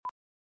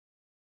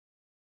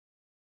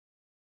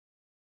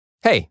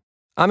Hey,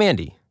 I'm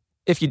Andy.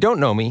 If you don't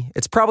know me,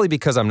 it's probably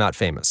because I'm not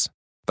famous.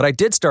 But I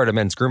did start a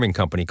men's grooming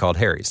company called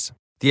Harry's.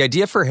 The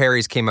idea for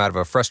Harry's came out of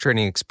a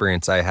frustrating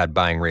experience I had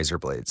buying razor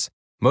blades.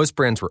 Most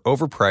brands were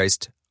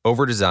overpriced,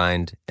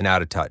 overdesigned, and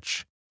out of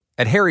touch.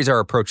 At Harry's, our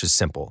approach is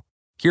simple.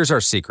 Here's our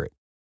secret.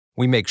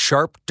 We make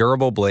sharp,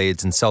 durable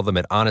blades and sell them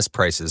at honest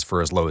prices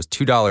for as low as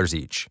 $2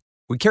 each.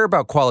 We care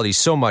about quality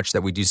so much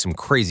that we do some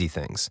crazy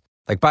things,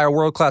 like buy a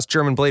world-class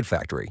German blade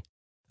factory.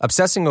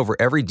 Obsessing over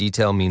every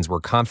detail means we're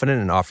confident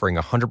in offering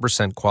a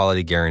 100%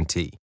 quality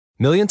guarantee.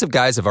 Millions of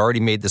guys have already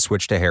made the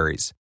switch to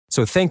Harry's,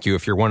 so thank you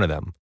if you're one of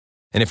them.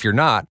 And if you're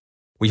not,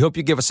 we hope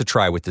you give us a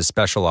try with this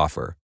special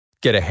offer.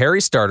 Get a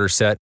Harry starter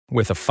set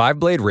with a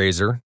 5-blade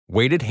razor,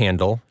 weighted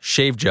handle,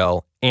 shave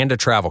gel, and a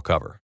travel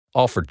cover.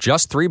 All for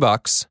just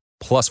 $3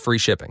 plus free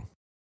shipping.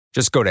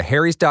 Just go to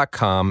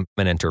harrys.com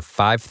and enter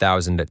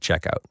 5000 at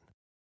checkout.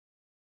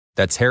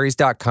 That's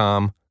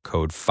harrys.com,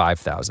 code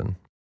 5000.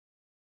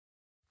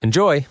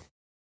 Enjoy!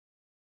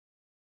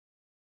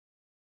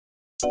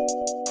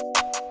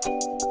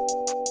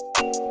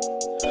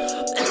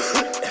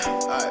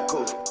 Alright,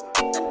 cool.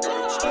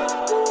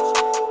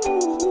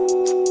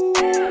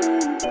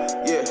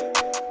 Yeah.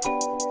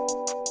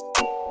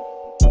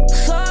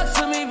 Talk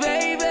to me,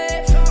 baby.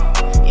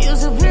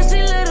 You's a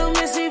busy little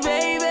missy,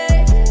 baby.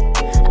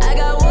 I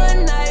got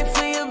one night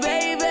for you,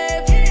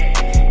 baby.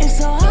 It's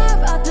so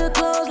hard out the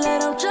clothes, let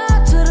them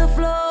drop to the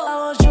floor. I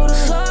want you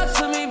to talk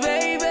to me,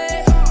 baby.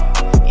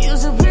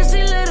 You's a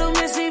busy little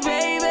missy,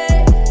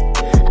 baby.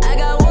 I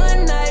got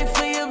one night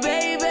for you,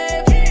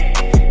 baby.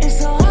 It's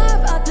so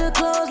hard out the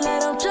clothes,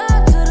 let them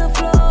drop to the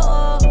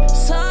floor.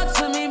 Talk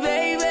to me,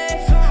 baby.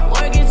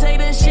 Work and take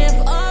the shift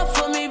off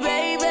for me,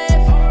 baby.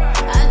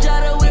 I try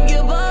to whip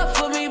your butt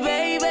for me,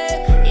 baby.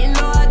 You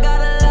know I got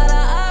a lot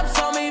of ops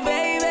on me,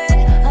 baby.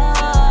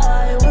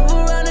 I whip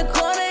around the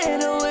corner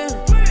in a whip.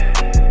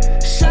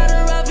 Shot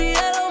a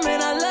Raffaello,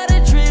 man, I let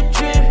it drip,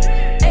 drip.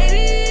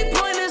 80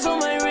 pointers on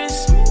my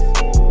wrist.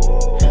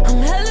 I'm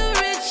hella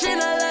rich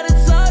and I let it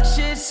talk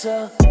shit,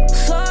 so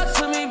talk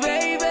to me,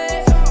 baby.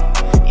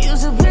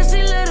 You's a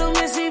busy little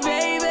missy,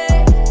 baby.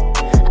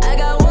 I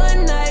got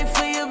one night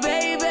for you,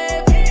 baby.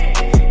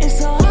 It's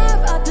so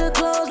hard out the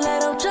clothes,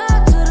 let them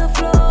drop to the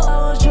floor. I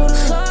want you to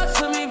talk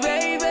to me,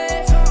 baby.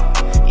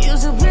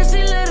 You's a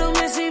busy little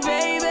missy,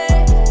 baby.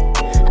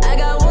 I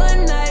got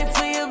one night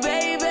for you,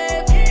 baby.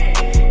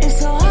 It's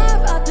so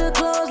hard out the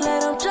clothes,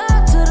 let them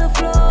drop to the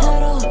floor.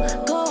 Let 'em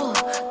go,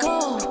 go,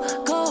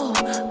 go,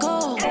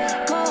 go,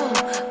 go,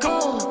 go,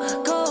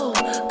 go,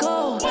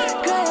 go.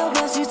 Girl, your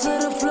bestie to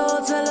the floor,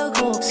 tell her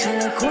go. Tell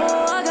her go,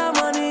 I got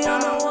money,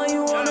 I'm the one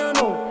you wanna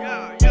know.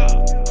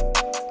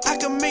 I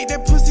can make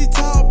that pussy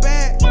talk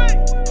back.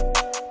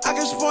 I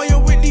can spoil you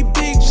with these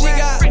big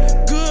racks. She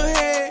got good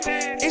head,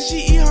 and she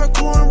eat her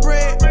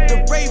cornbread.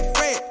 The rape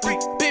Fred,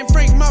 Ben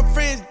Frank, my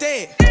friend's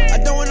dead. I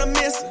don't wanna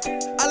miss her.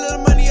 I love the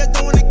money, I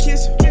don't wanna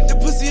kiss her. The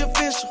pussy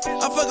official.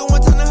 I fuck her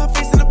one time to her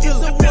face in the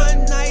pillow. It's a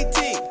one night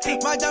thing.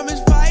 My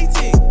diamonds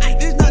fighting.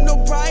 There's not no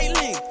bright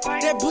link.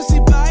 That pussy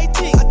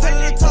biting. I tell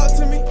her to talk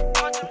to me.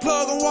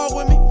 Plug and walk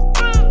with me.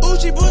 Ooh,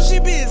 she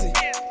busy.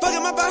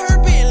 Fucking my by her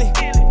Bentley.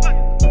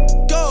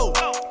 Go.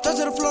 Touch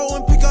to the floor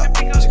and pick up.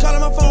 She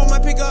calling my phone,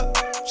 might pick up.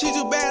 She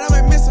too bad,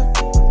 I might miss her.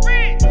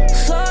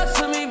 Talk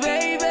to me,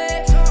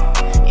 baby.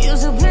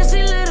 You's a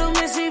busy little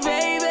missy,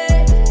 baby.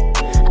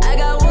 I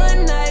got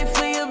one night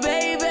for you,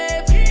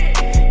 baby.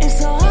 It's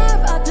so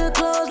hard out the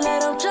clothes,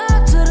 let them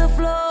drop to the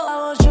floor. I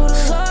want you to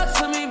talk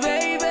to me,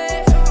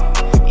 baby.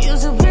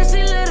 You's a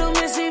busy little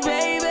missy,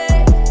 baby.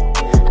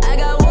 I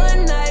got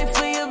one night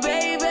for you,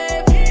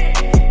 baby.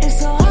 It's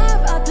so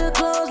hard out the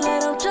clothes,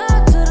 let them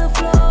drop to the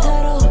floor.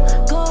 Let 'em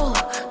go,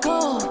 go,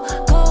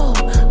 go,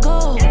 go,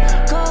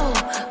 go,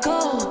 go,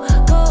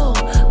 go,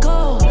 go.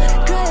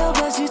 Girl, your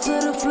bestie to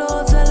the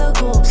floor, tell her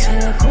go.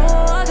 Tell her go,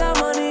 I got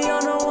money,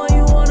 I'm the one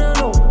you wanna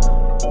know.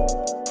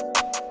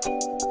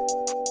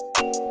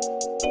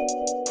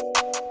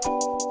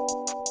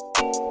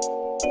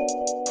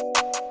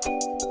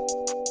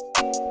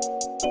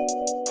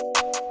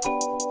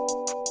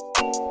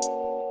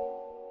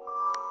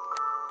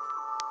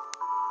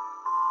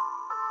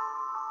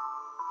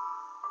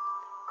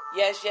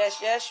 Yes, yes,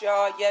 yes,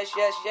 y'all. Yes,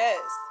 yes,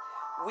 yes.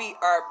 We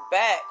are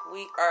back.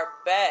 We are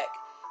back.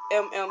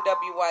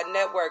 MMWY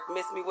Network,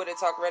 Miss Me With It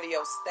Talk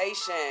Radio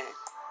Station.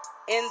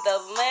 In the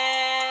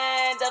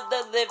land of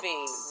the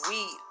living,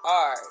 we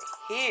are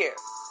here.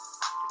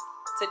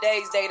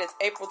 Today's date is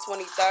April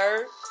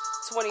 23rd,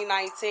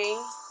 2019,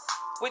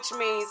 which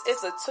means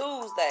it's a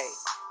Tuesday.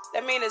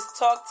 That means it's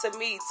Talk to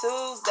Me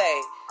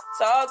Tuesday.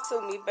 Talk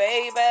to me,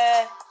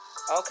 baby.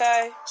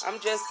 Okay? I'm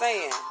just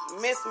saying.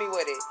 Miss me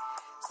with it.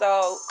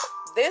 So,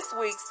 this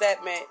week's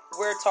segment,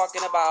 we're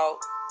talking about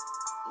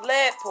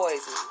lead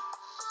poisoning.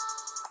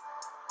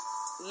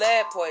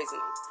 Lead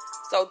poisoning.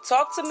 So,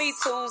 Talk to Me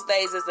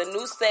Tuesdays is a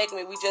new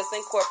segment we just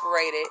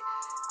incorporated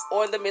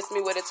on the Miss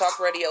Me With It Talk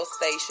radio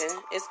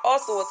station. It's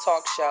also a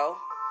talk show.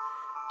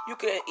 You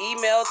can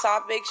email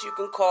topics, you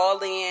can call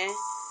in,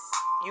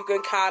 You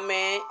can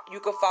comment. You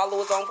can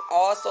follow us on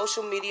all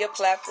social media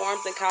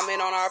platforms and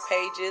comment on our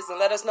pages and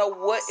let us know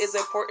what is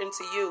important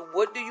to you.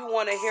 What do you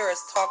want to hear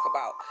us talk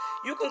about?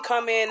 You can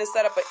come in and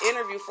set up an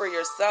interview for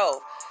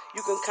yourself.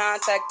 You can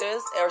contact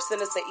us or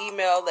send us an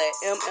email at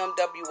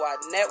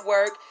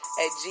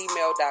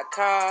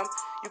mmwinetwork@gmail.com.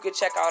 You can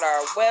check out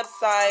our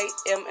website,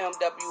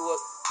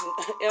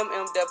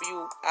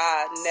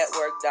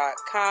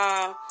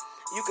 mmwinetwork.com.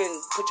 You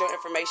can put your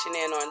information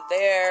in on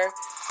there.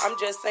 I'm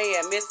just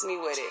saying, miss me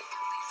with it.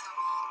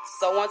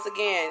 So once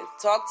again,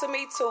 Talk to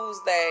Me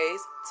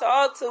Tuesdays.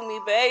 Talk to me,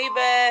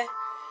 baby.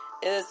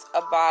 Is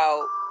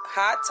about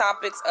hot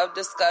topics of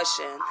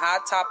discussion,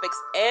 hot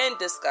topics and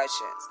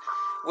discussions,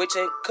 which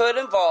could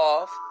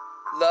involve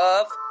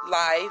love,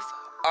 life,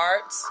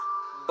 arts,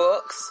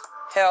 books,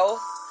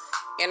 health,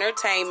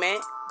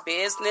 entertainment,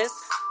 business,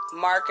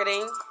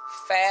 marketing,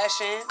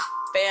 fashion,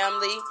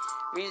 family,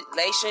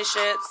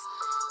 relationships,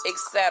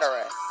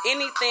 etc.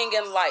 Anything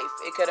in life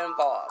it could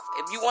involve.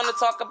 If you want to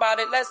talk about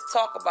it, let's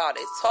talk about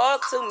it.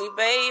 Talk to me,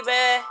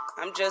 baby.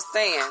 I'm just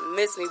saying,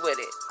 miss me with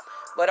it.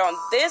 But on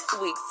this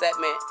week's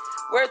segment,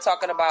 we're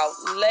talking about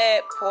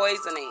lead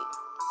poisoning.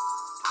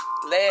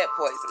 Lead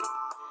poisoning.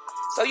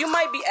 So you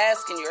might be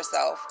asking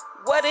yourself,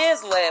 what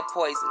is lead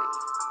poisoning?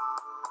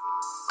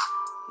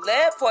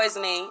 Lead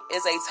poisoning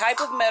is a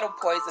type of metal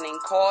poisoning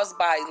caused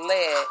by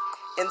lead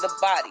in the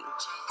body.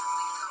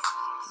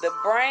 The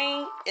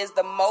brain is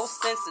the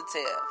most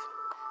sensitive.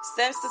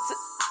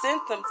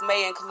 Symptoms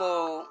may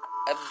include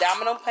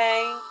abdominal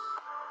pain,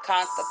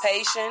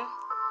 constipation,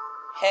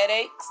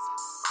 headaches,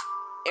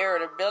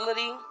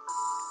 irritability,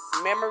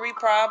 memory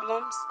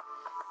problems,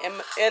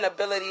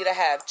 inability to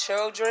have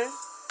children,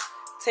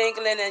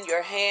 tingling in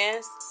your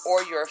hands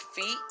or your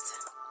feet.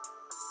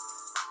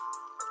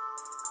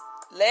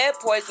 Lead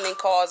poisoning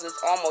causes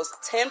almost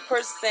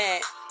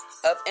 10%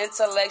 of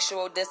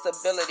intellectual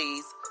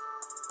disabilities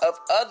of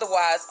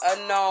otherwise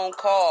unknown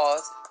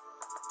cause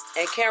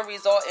and can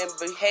result in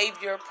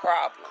behavior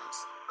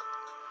problems.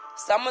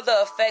 Some of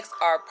the effects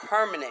are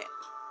permanent.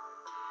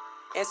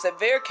 In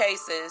severe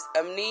cases,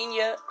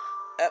 amnesia,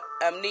 I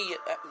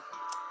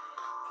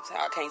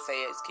can't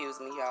say it, excuse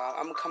me, y'all.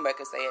 I'm going to come back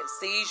and say it.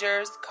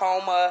 Seizures,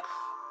 coma,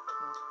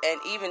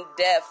 and even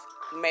death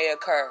may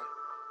occur.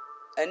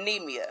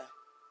 Anemia.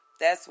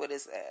 That's what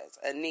it says.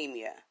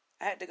 Anemia.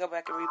 I had to go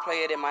back and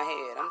replay it in my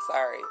head. I'm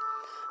sorry.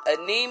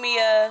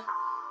 Anemia,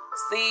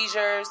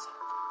 seizures,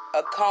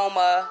 a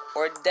coma,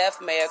 or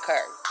death may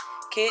occur.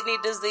 Kidney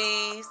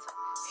disease,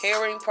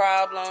 hearing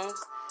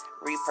problems,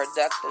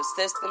 reproductive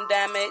system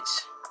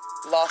damage,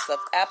 loss of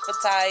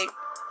appetite,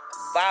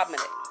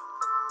 vomiting.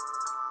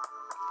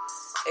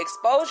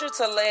 Exposure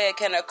to lead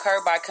can occur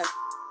by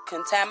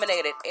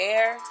contaminated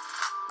air,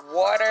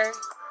 water,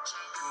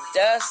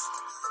 dust,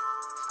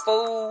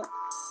 food,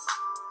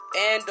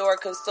 and/or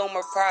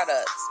consumer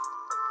products.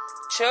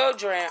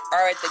 Children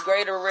are at the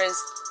greater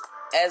risk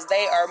as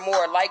they are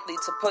more likely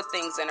to put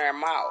things in their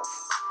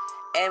mouth.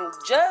 And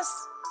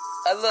just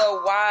a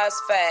little wise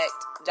fact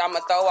I'm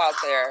going to throw out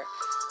there.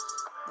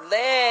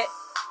 Lead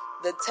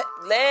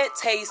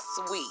tastes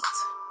sweet.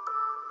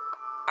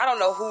 I don't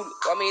know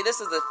this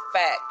is a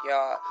fact,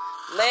 y'all.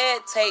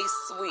 Lead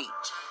tastes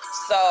sweet.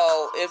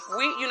 So if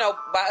we,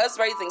 by us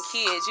raising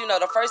kids,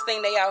 the first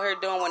thing they out here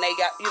doing when they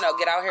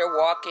get out here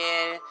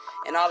walking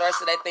and all the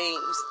rest of that thing,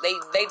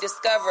 they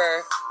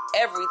discover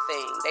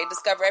everything. They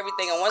discover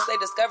everything. And once they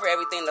discover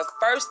everything, the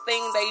first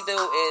thing they do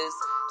is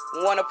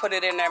want to put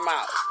it in their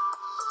mouth.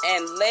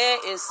 And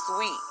lead is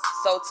sweet.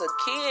 So to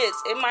kids,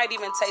 it might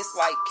even taste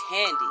like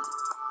candy.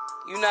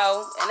 And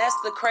that's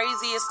the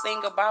craziest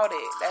thing about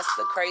it. That's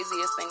the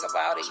craziest thing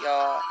about it,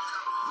 y'all.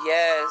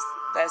 Yes,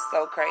 that's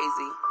so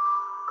crazy.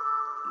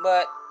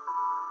 But,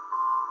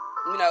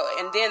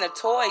 and then the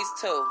toys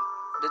too.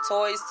 There's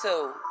a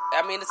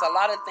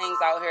lot of things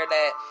out here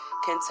that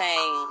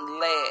contain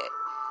lead.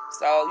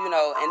 So,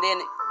 and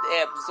then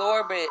they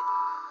absorb a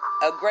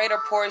greater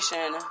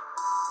portion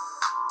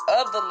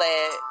of the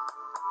lead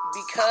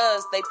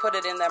because they put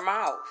it in their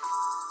mouth.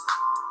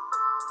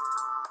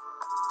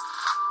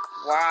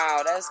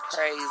 Wow, that's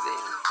crazy.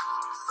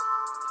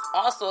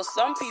 Also,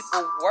 some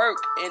people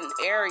work in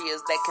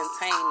areas that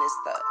contain this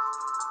stuff.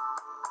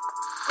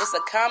 It's a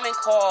common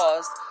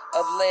cause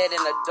of lead in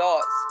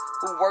adults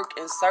who work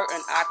in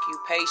certain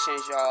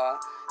occupations, y'all.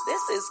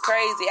 This is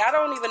crazy. I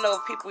don't even know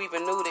if people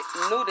even knew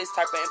this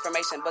type of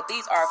information, but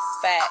these are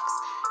facts.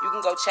 You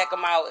can go check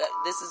them out.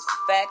 This is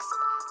facts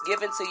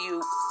given to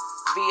you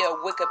via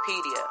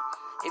Wikipedia.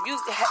 If you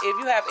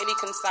have any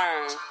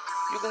concern,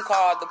 you can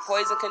call the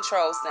Poison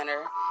Control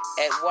Center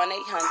at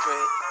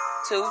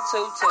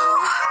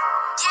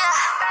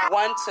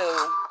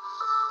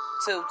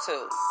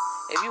 1-800-222-1222.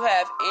 If you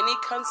have any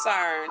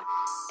concern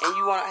and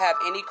you want to have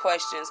any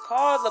questions,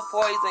 call the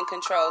Poison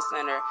Control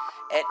Center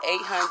at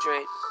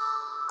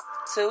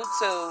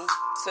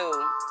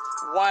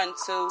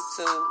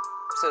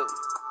 800-222-1222.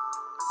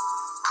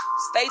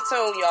 Stay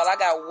tuned, y'all. I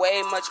got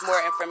way much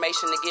more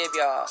information to give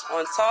y'all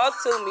on Talk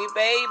to Me,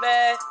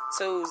 Baby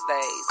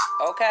Tuesdays.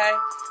 Okay?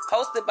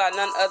 hosted by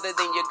none other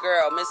than your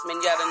girl, Miss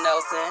Mignetta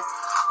Nelson,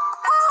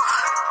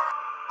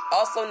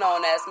 also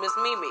known as Miss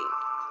Mimi.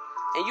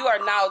 And you are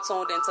now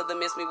tuned into the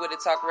Miss Me With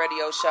It Talk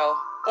radio show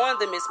on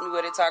the Miss Me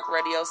With It Talk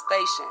radio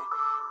station,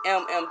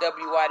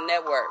 MMWY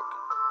Network.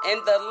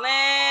 In the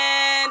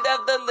land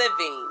of the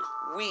living,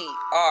 we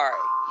are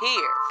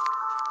here.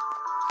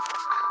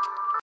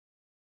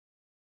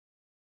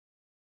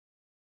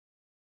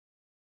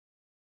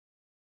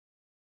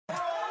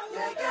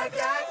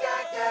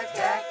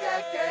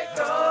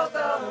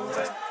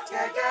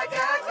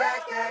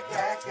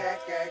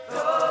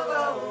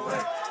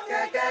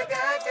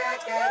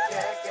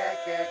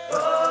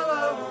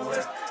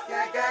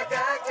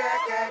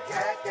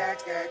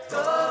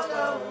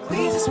 We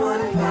just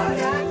wanna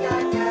party,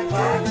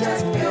 party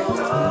just for you.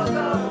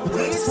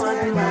 We just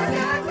wanna party,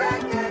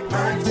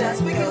 party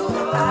just for you.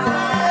 I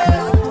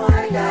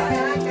wanna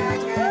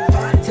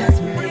party just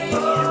for you.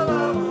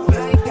 You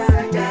ain't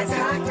gotta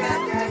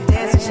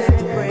dance and shake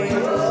for free.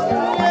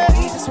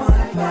 We just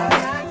wanna party,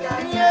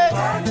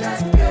 party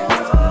just for you.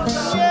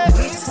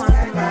 We just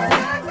wanna party,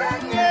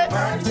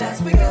 party just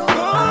for you.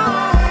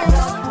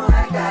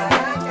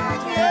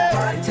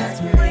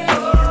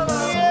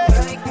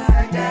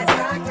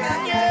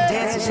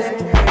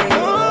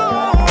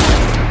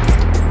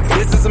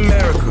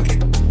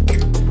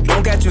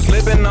 You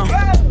slipping now.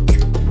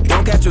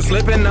 Don't catch you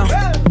slipping now.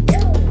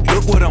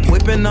 Look what I'm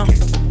whipping now.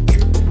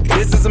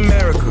 This is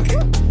America.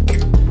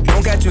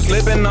 Don't catch you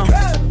slipping now.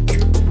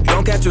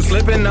 Don't catch you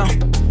slipping now.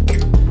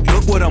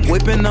 Look what I'm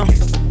whipping now.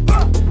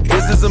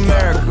 This is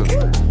America.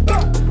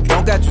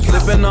 Don't catch you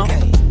slipping now.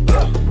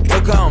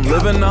 Look how I'm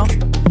living now.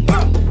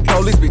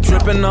 Police be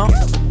tripping now.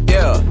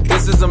 Yeah,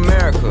 this is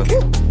America.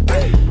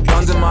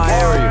 Guns in my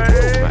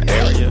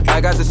area. I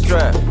got the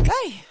strap.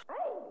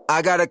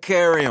 I gotta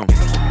carry 'em.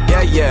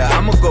 Yeah,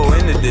 I'ma go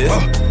into this.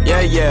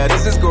 Yeah,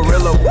 this is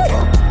gorilla.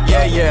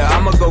 Yeah,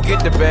 I'ma go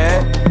get the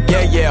bag.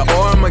 Yeah,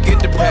 or I'ma get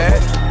the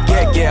pad.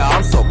 Yeah,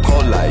 I'm so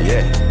cold like,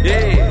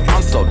 yeah.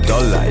 I'm so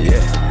dull like,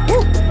 yeah.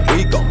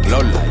 We gon'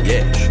 blow like,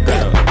 yeah.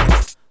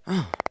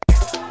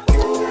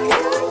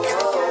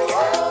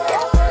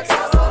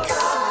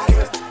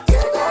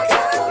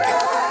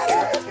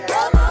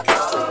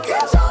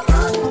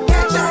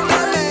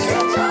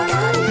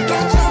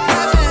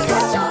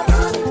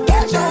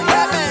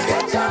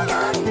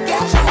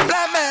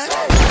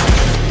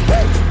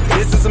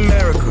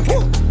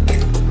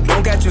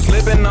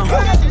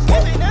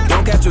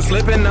 Don't catch you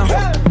slipping now.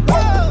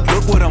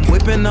 Look what I'm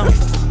whipping now.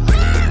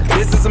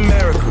 This is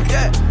America.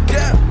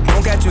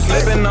 Don't catch you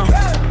slipping now.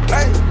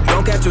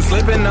 Don't catch you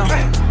slipping now.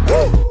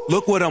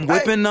 Look what I'm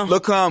whipping now.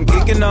 Look how I'm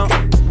geeking now.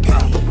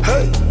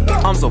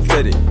 I'm so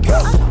fitted.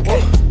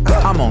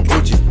 I'm on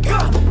Gucci.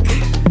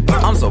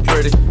 I'm so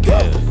pretty.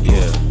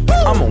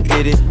 I'm gonna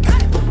get it.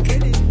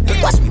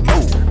 Watch me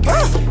move.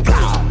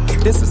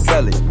 This is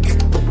Sally.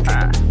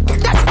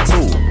 That's a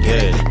tool.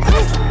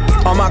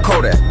 On my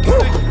Kodak.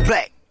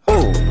 Black.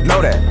 Ooh,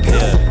 know that.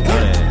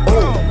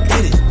 Ooh,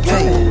 get it.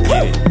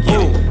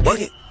 Ooh, work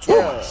it.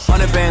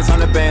 100 bands.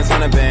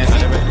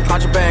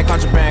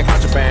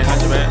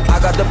 Contraband. I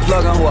got the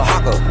plug on who a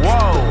hawker.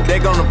 Whoa. They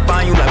gonna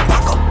find you like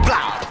Paco.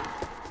 Blah.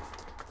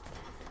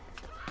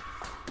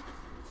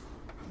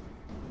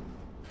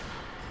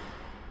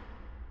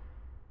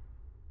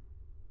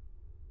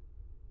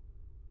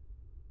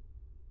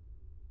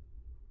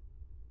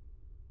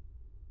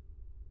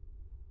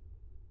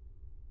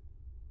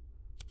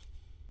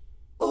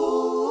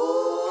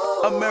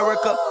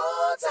 America,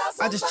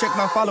 I just checked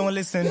my follow and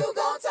listen.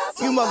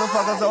 You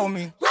motherfuckers owe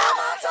me.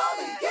 Mama told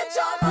me, get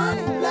your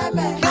money, black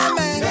man.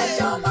 Get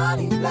your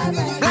money, black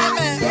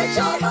man. Get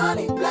your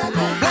money, black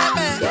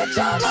man. Get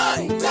your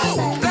money,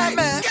 black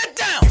man. Get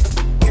down.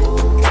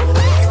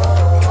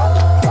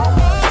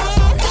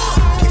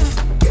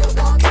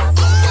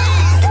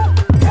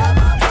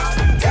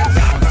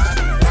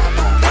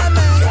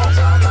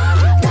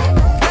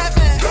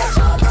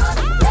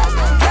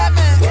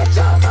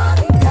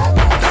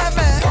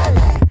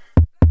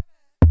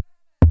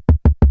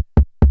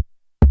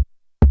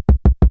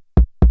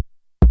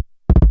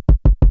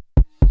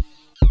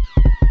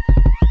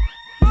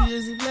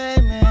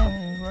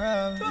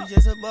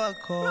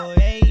 Cold,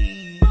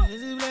 hey,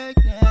 just a black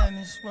man in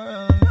this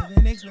world,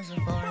 living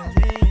expensive foreign,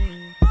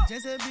 hey.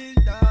 Just a big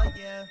dog,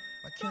 yeah.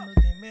 My Kindle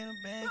came in the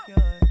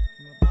backyard.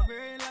 From a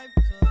barbarian life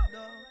to a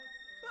dog.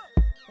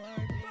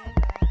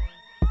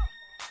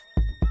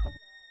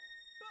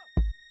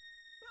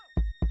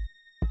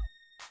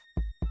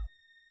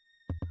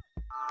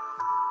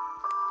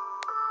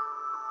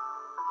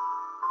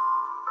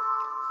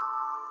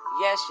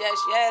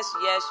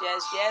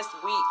 Yes,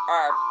 we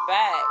are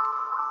back.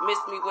 Miss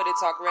Me With It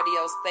Talk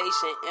radio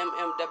station,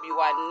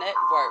 MMWY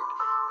Network.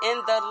 In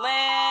the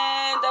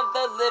land of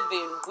the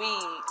living, we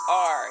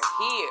are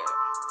here.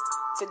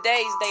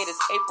 Today's date is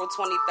April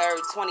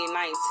 23rd,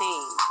 2019,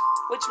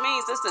 which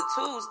means it's a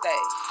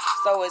Tuesday.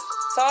 So it's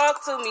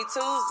Talk to Me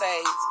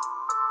Tuesdays.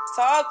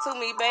 Talk to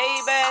Me,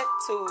 baby,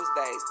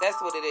 Tuesdays. That's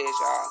what it is,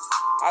 y'all.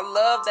 I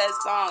love that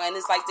song, and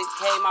it's like it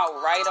came out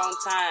right on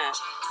time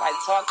Like,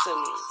 talk to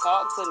me.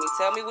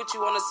 Tell me what you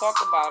want to talk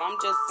about. I'm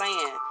just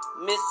saying,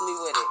 miss me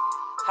with it.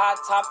 Hot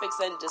topics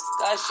and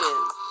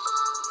discussions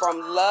from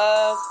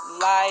love,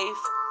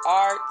 life,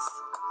 arts,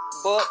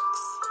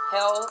 books,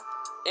 health,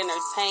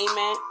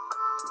 entertainment,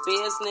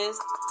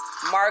 business,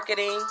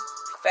 marketing,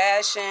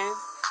 fashion,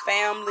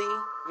 family,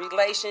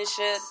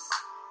 relationships,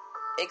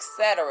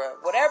 etc.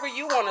 Whatever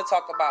you want to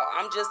talk about,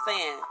 I'm just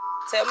saying.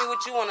 Tell me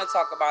what you want to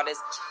talk about. Is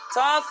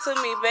talk to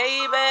me,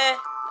 baby.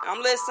 I'm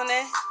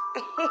listening.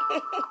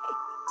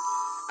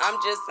 I'm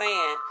just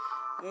saying,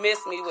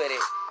 miss me with it.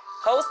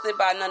 Hosted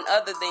by none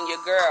other than your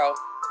girl,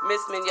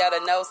 Miss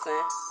Mignetta Nelson,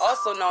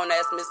 also known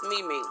as Miss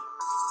Mimi.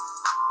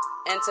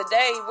 And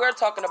today we're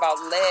talking about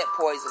lead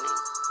poisoning.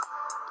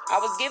 I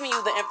was giving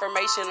you the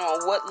information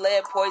on what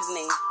lead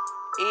poisoning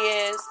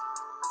is,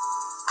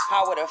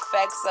 how it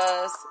affects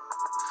us,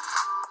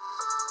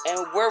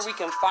 and where we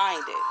can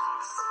find it.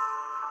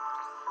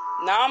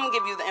 Now I'm going to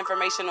give you the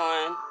information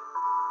on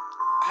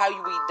how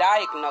we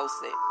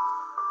diagnose it.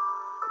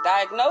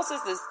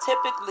 Diagnosis is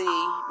typically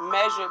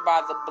measured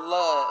by the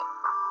blood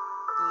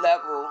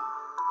level,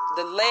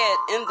 the lead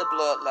in the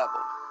blood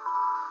level.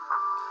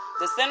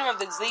 The Center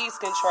of Disease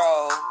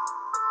Control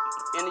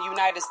in the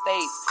United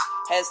States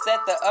has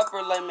set the upper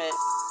limit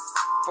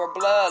for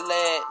blood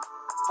lead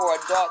for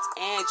adults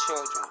and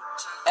children.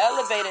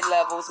 Elevated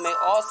levels may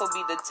also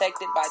be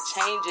detected by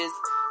changes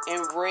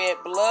in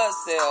red blood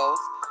cells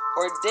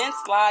or dense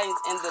lines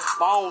in the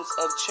bones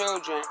of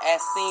children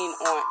as seen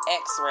on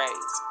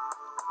x-rays.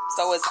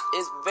 So it's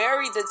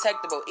very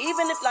detectable.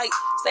 Even if, like,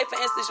 say for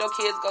instance, your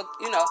kids go,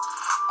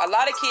 a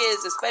lot of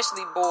kids,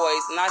 especially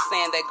boys, not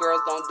saying that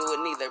girls don't do it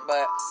neither,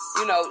 but,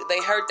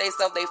 they hurt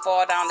themselves, they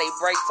fall down, they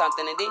break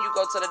something, and then you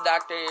go to the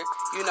doctor, and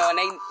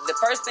the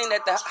first thing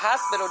that the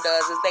hospital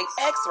does is they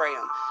x-ray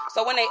them.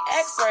 So when they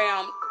x-ray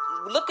them,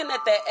 looking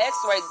at that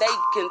x-ray, they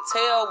can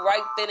tell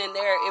right then and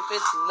there if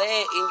it's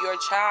lead in your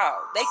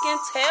child. They can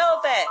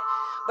tell that.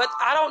 But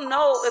I don't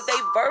know if they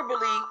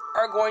verbally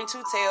are going to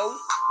tell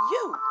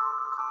you.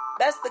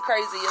 That's the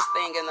craziest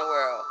thing in the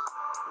world.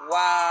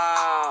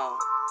 Wow.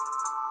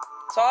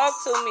 Talk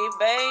to me,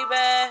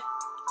 baby.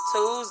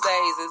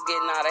 Tuesdays is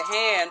getting out of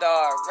hand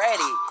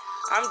already.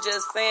 I'm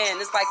just saying,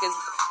 it's like it's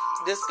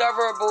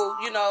discoverable,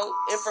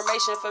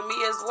 information for me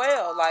as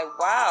well. Like,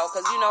 wow.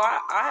 Because,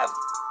 I have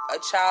a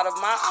child of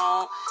my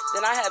own.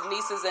 Then I have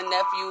nieces and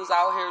nephews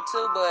out here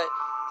too. But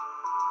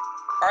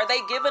are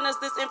they giving us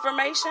this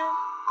information?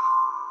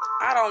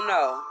 I don't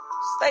know.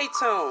 Stay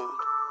tuned.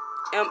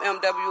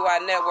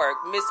 MMWI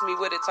Network, Miss Me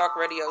With It Talk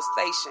Radio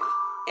Station.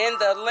 In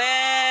the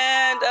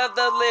land of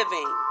the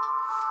living,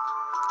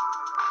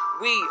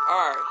 we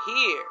are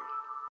here.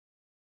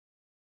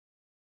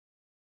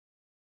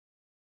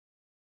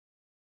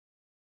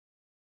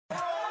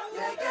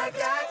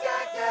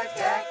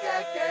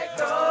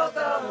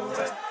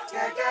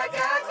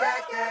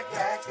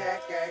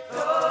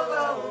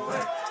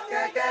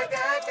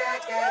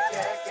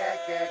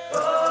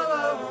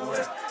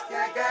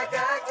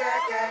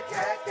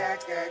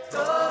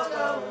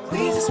 We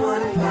just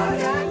wanna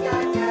party,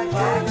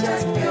 party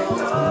just for you.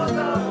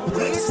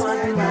 We just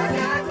wanna party,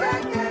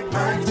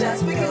 party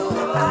just for you.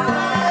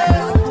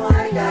 I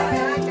wanna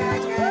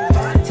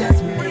party just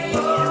for you.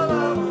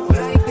 You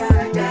ain't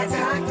gotta dance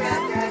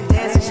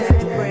and shake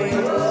the brain.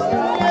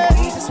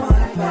 We just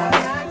wanna party,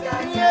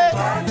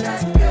 party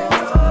just for you.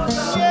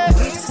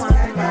 We just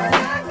wanna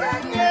party,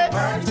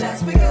 party just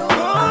for you.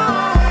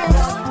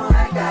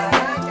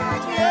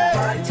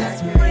 Party just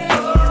for you.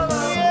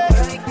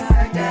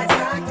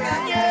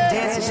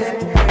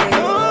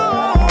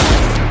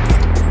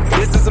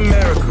 This is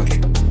America.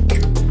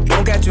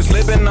 Don't catch you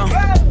slipping now.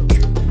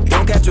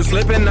 Don't catch you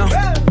slipping now.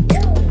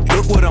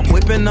 Look what I'm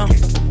whipping now.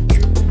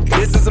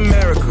 This is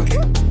America.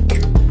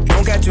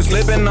 Don't catch you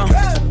slipping now.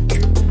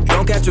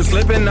 Don't catch you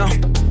slipping now.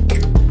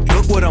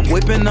 Look what I'm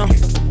whipping now.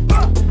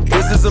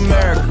 This is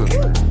America.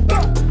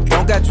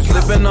 Don't catch you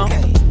slipping now.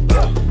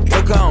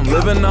 Look how I'm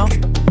living now.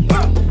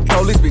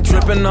 Police be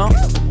tripping now.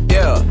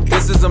 Yeah,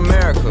 this is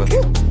America.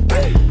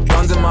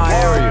 Guns in my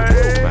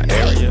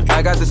area.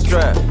 I got the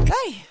strap.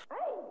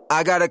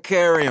 I gotta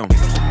carry 'em.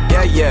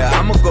 Yeah,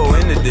 I'ma go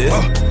into this.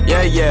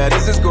 Yeah,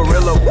 this is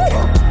gorilla.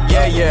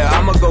 Yeah,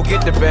 I'ma go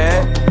get the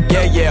bag.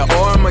 Yeah,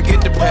 or I'ma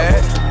get the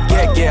pad.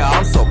 Yeah,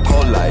 I'm so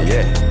cold like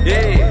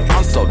yeah.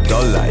 I'm so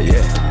dull like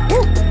yeah.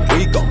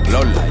 We gon'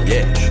 blow like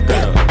yeah.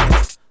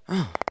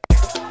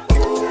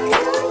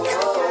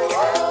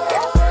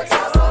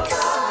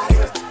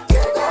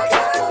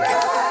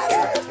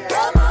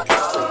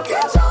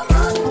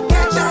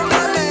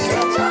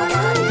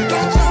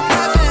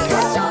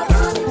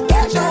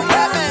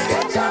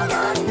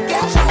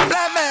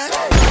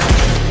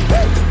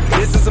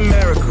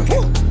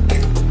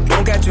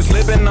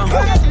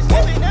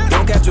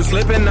 Don't catch you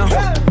slipping now.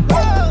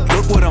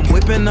 Look what I'm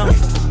whipping now.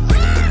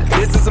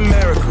 This is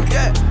America.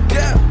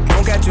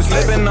 Don't catch you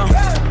slipping now.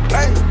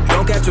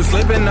 Don't catch you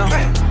slipping now.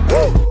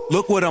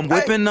 Look what I'm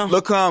whipping now.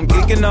 Look how I'm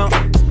geeking now.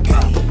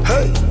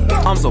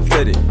 I'm so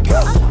fitted.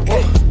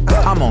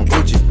 I'm on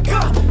Gucci.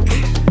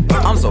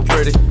 I'm so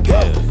pretty.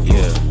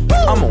 Yeah.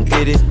 I'm gon'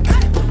 get it.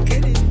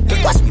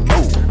 Watch me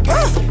move.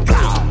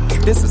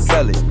 This is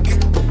sell it.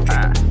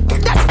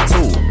 That's a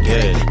tool.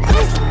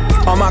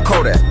 Yeah. On my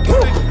Kodak.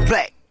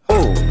 Black.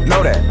 Ooh,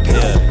 know that.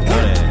 Yeah,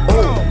 know that.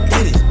 Ooh,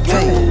 get it.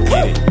 Get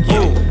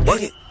it.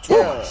 Work it.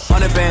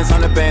 100 bands,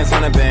 100 bands,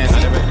 100 bands.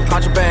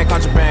 Contraband,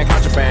 contraband,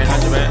 contraband.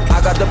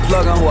 I got the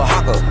plug on who a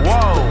hawker.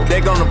 Whoa.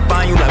 They gonna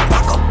find you like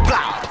Baka.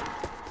 Blah.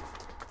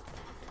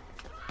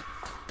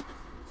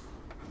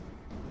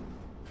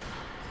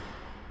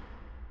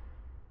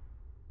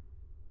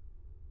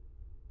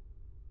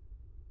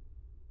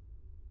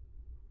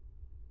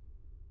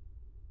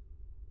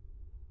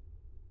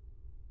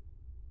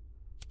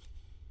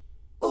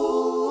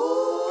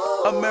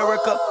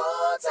 America,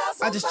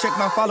 I just checked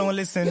my follow and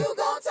listen.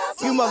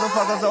 You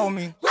motherfuckers owe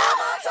me.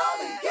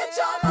 Get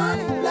your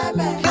money, black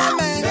man. Black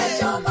man.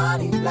 Get your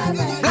money, black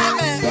man. Black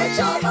man. Get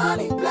your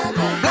money, black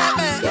man. Black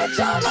man. Get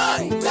your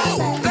money, black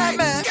man. Black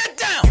man. Get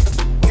down.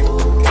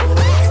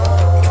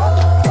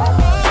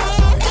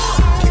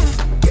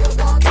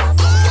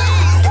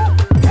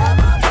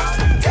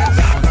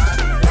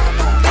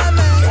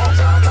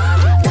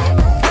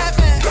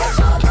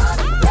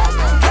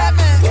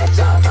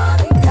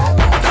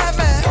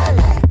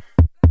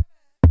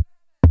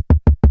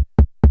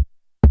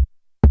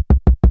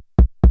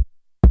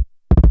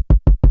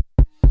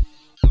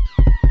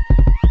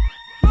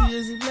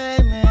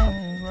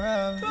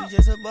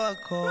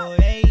 Cold,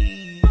 hey,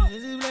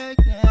 just a black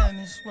man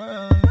in this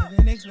world,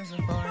 living expensive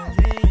foreign,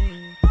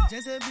 hey.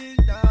 Just a big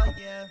dog,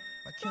 yeah.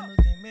 My Kindle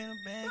came in the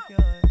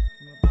backyard.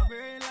 My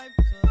barbarian life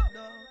cooked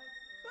dog.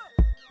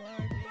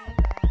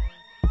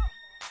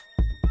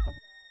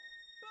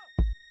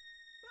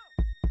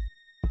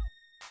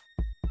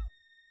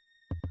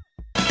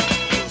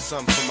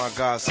 Something for my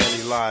godson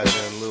Elijah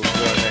and a little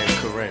girl named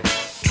Corinne.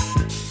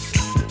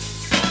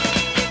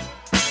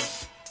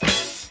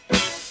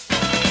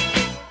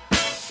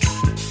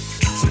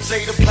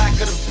 Say the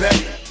blacker the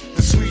better,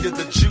 the sweeter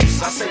the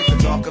juice. I say the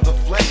darker the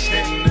flesh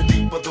and the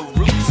deeper the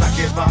roots. I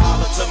give a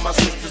holler to my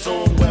sisters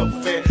on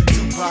welfare.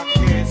 Tupac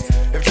kids,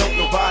 if don't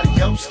nobody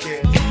else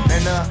care.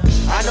 And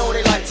I know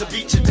they like to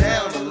beat you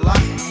down a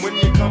lot. And when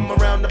you come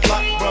around the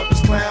block,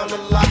 brothers clown a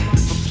lot.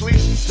 But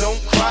please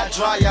don't cry,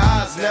 dry your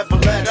eyes, never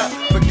let up.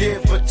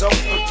 Forgive but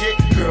don't forget,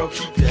 girl,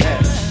 keep your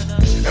head up.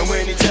 And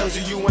when he tells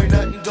you you ain't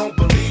nothing, don't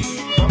believe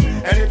him.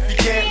 And if you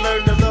can't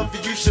learn to love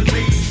you, you should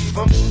leave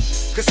him.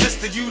 Cause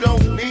sister, you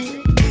don't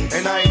need.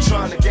 And I ain't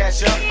trying to gas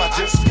you up, I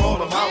just call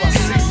them how I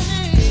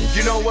see.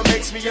 You know what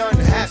makes me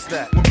unhappy?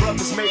 That when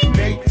brothers make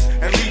babies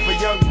and leave a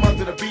young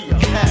mother to be a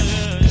pet.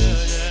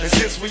 And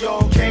since we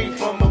all came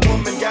from a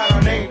woman, got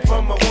our name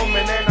from a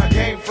woman, and I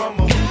came from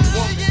a woman.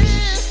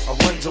 I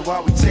wonder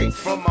why we take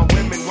from our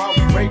women, why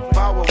we rape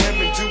our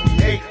women, do we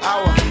hate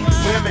our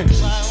women?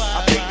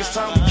 I think it's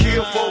time to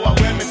kill for our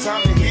women,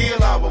 time to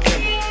heal our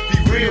women,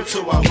 be real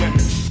to our women.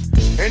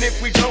 And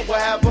if we don't, we'll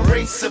have a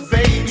race of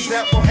babies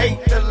that will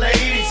hate the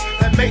ladies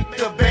that make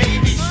the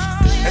babies.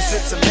 And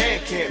since a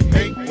man can't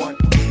make one,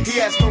 he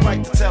has no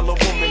right to tell a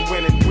woman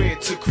when and where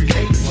to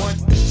create one.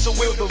 So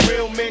will the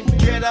real men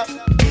get up?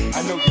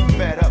 I know you're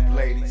fed up,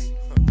 ladies,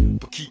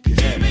 but keep your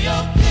head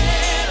up.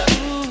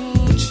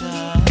 Ooh,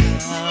 child,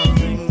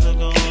 things are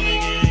gonna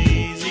get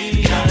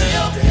easy. Keep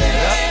your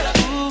head up.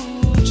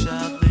 Ooh,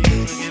 child,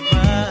 things will get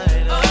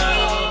brighter.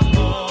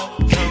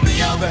 Keep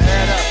your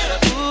head up.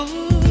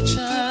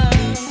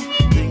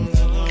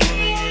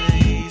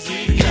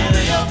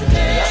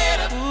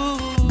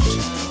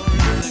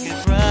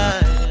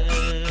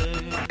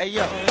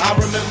 I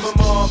remember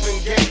Marvin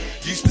Gaye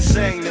used to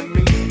sing to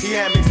me. He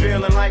had me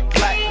feeling like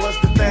black was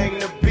the thing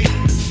to be.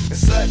 And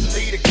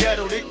suddenly the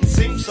ghetto didn't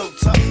seem so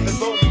tough. As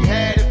though we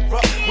had it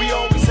rough, we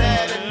always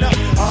had enough.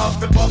 I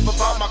huffed and puffed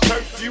about my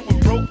curfew and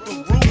broke the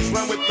rules.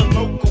 Ran with the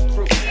local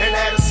crew and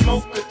had a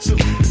smoke or two.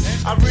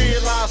 I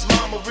realized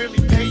mama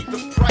really paid the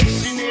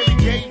price. She nearly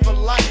gave her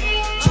life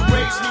to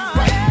raise me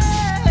right.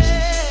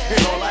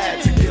 And all I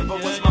had to give her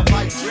was my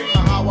pipe dream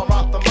of how I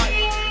rock the mic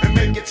and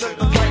make it to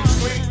the right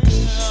screen.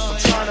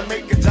 Trying to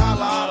make $1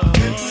 out of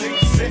 15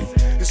 cents.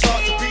 It's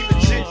hard to be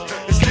legit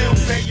and still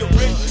pay your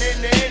rent. And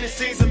in the end, it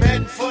seems I'm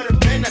heading for the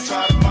pen. I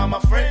try to find my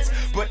friends,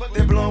 but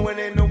they're blowing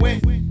in the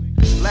wind.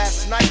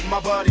 Last night, my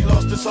buddy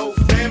lost his whole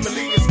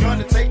family. It's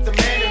gonna take the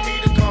man in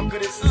me to conquer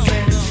this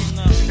insanity.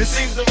 It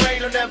seems the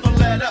rain will never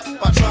let up.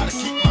 I try to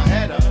keep my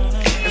head up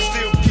and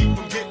still keep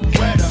from getting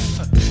wetter.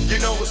 You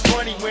know it's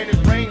funny when it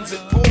rains,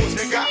 it pours.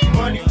 They got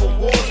money for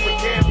wars, but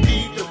can't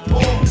feed the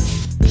poor.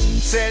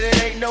 Said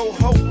it ain't no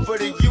hope for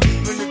the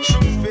youth. And the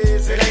truth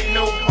is, it ain't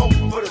no hope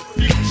for the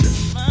future.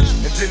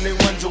 And then they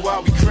wonder why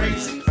we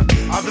crazy.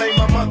 I blame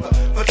my mother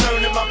for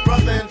turning my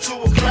brother into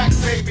a crack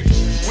baby.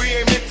 We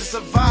ain't meant to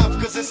survive,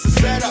 cause it's a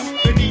setup.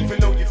 And even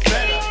though you're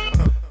fed up,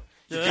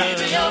 you got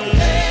to your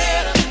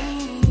head up.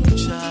 Ooh,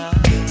 child,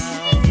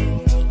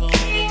 things are gonna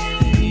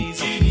get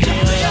easy. Keep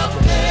your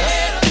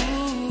head up.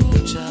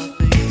 Ooh, child,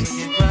 things will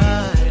get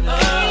brighter.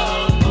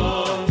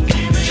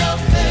 Keep your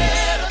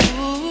head up.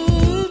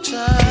 Ooh,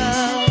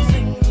 child,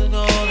 things are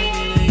gonna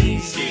get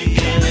easy.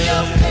 Keep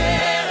your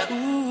head up.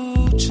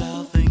 Ooh,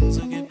 child, things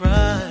will get brighter.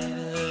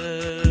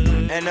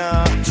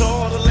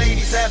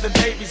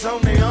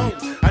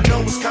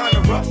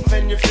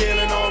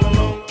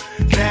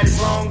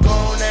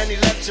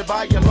 you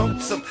by your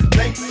lonesome.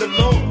 Thank the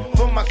Lord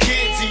for my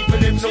kids,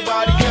 even if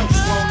nobody else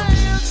want them.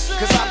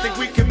 Cause I think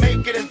we can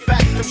make it, in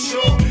fact, I'm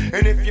sure.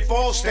 And if you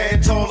fall,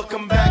 stand tall or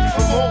come back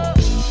for more.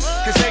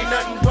 Cause ain't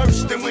nothing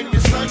worse than when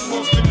your son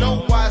wants to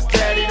know why his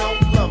daddy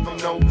don't love him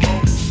no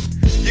more.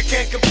 You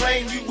can't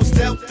complain you was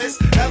dealt this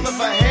hell of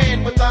a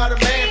hand without a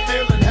man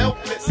feeling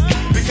helpless.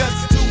 Because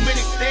there's too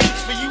many things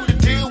for you to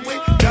deal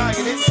with.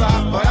 Dying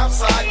inside, but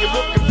outside you're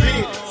looking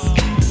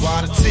fearless.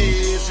 While the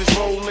tears is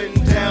rolling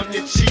down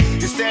your cheek,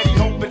 you're steady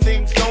hoping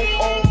things don't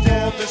all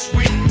fall this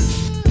week.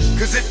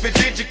 Cause if it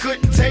did, you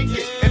couldn't take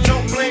it. And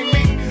don't blame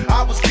me,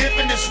 I was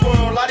given this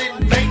world, I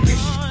didn't make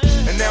it.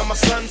 And now my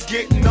son's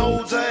getting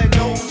older and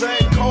older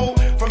and cold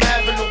from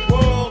having the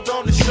world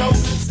on his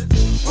shoulders.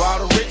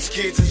 While the rich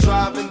kids are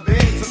driving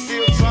Benz, I'm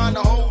still trying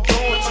to hold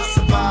on to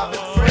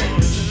surviving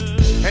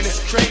friends. And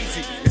it's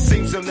crazy, it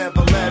seems they'll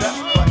never let up.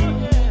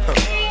 But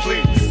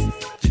please,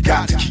 you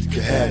got to keep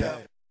your head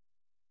up.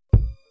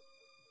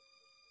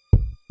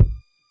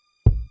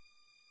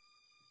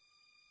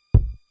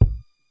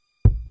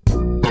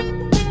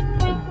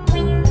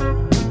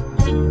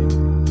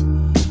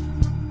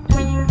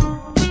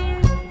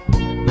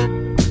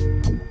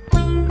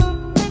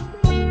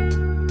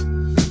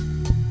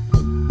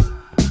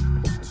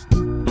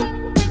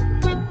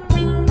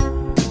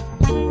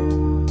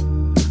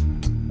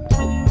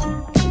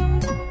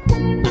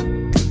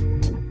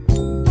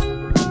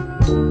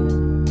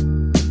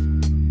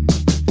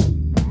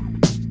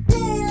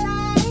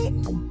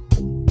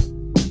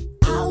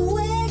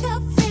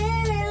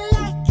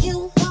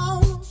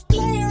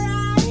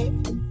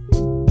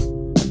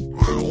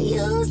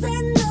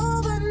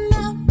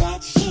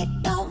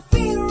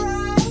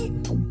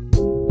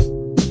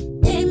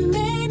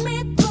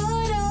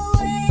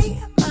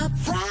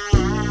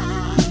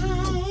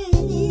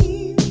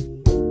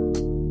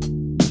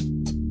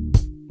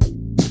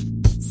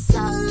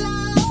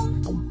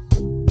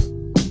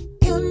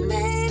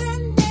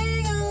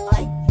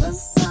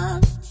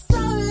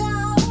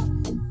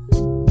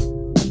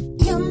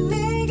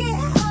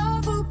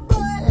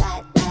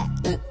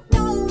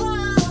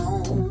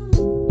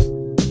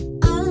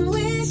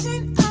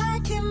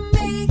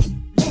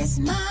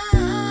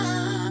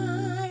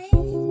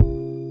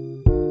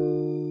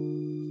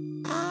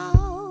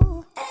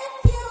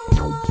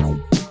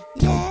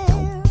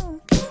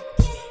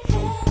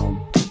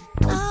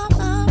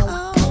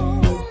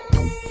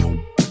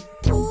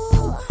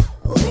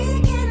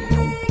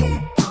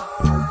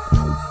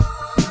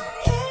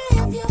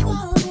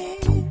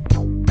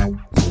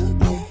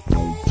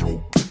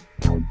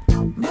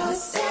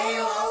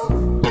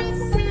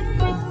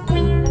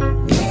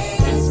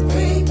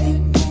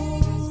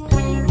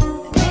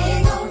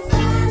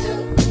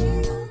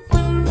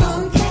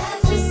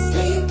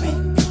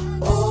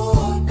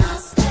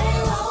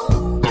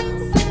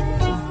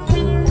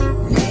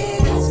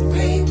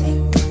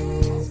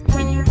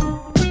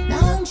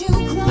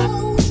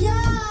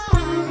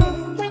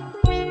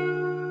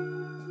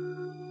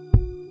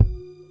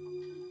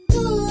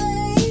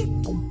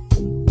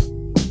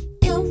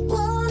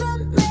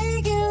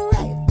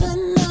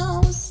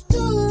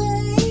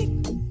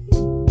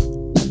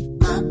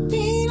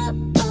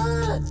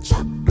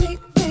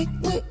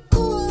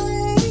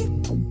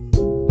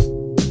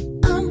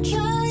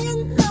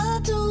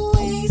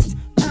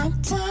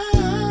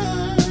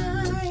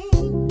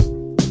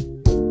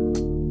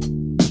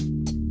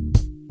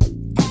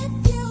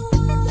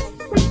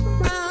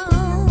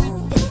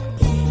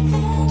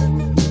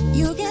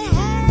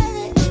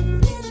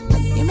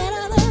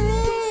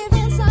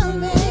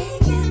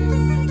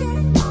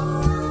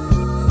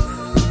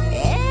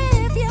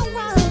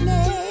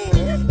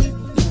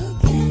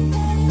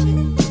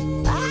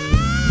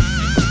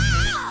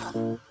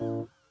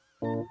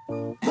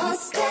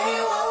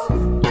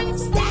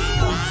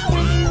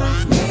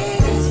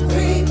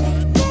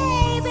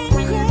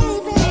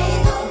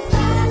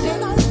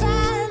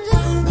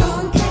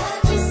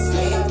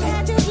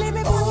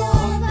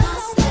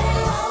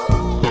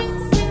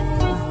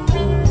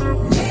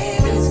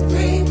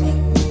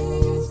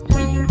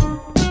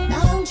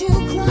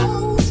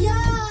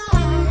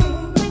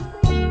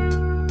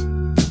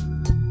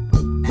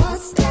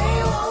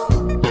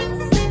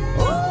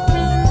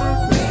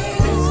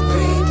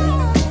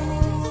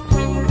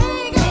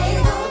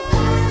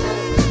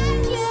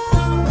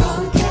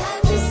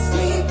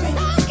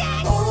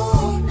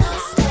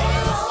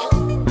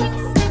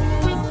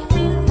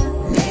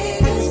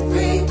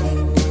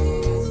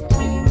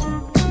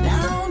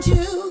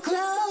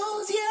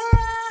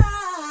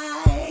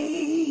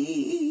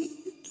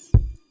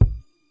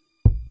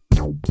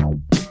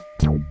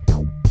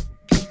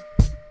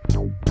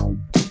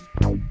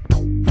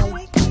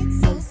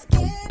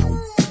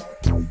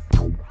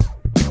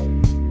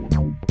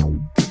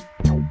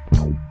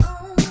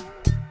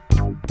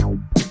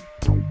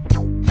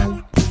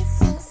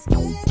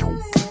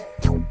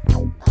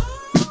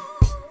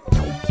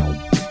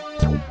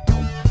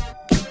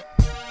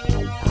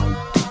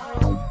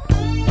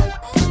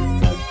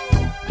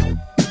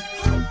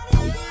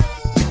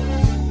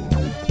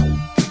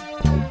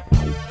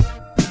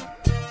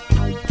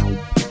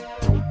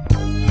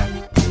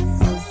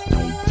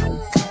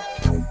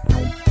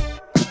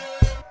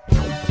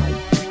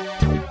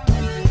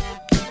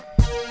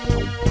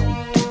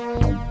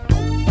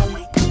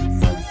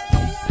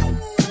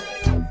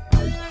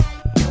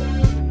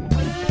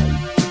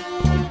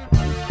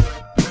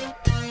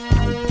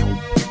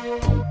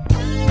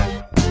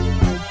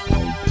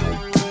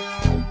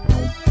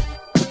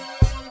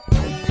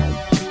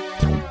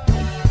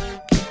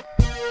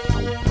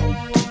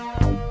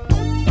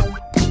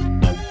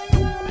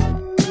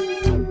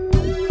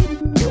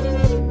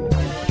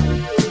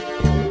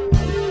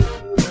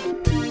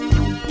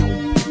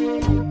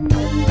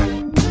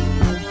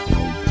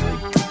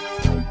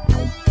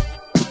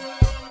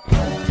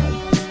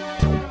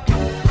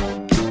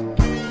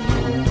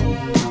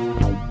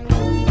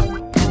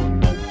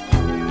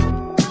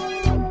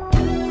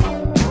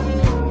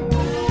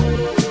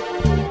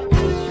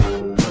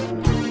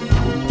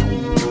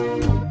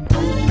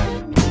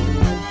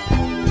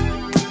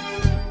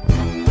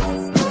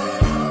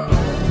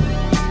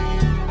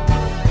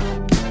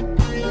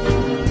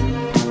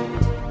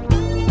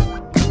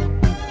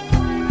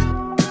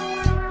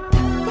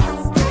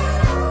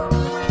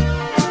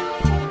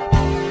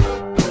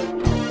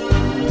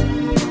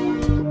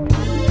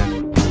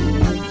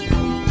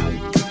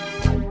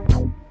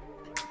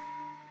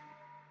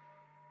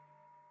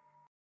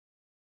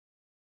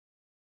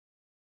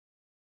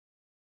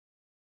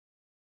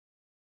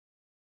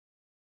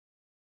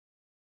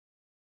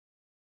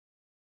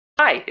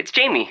 Hi, it's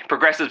Jamie,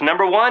 Progressive's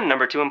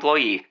 #1, #2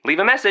 employee. Leave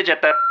a message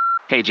at the...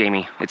 Hey,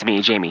 Jamie, it's me,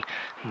 Jamie.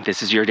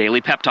 This is your daily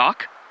pep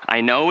talk.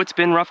 I know it's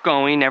been rough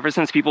going ever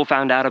since people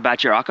found out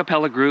about your a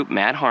cappella group,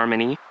 Mad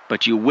Harmony,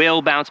 but you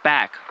will bounce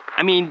back.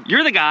 I mean,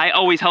 you're the guy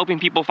always helping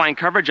people find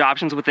coverage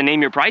options with the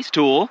Name Your Price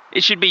tool.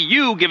 It should be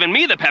you giving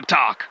me the pep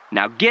talk.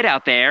 Now get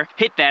out there,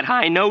 hit that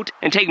high note,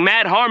 and take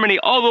Mad Harmony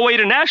all the way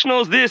to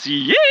nationals this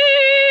year!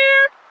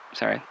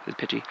 Sorry, it's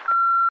pitchy.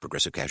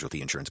 Progressive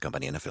Casualty Insurance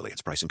Company and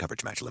Affiliates. Price and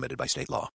coverage match limited by state law.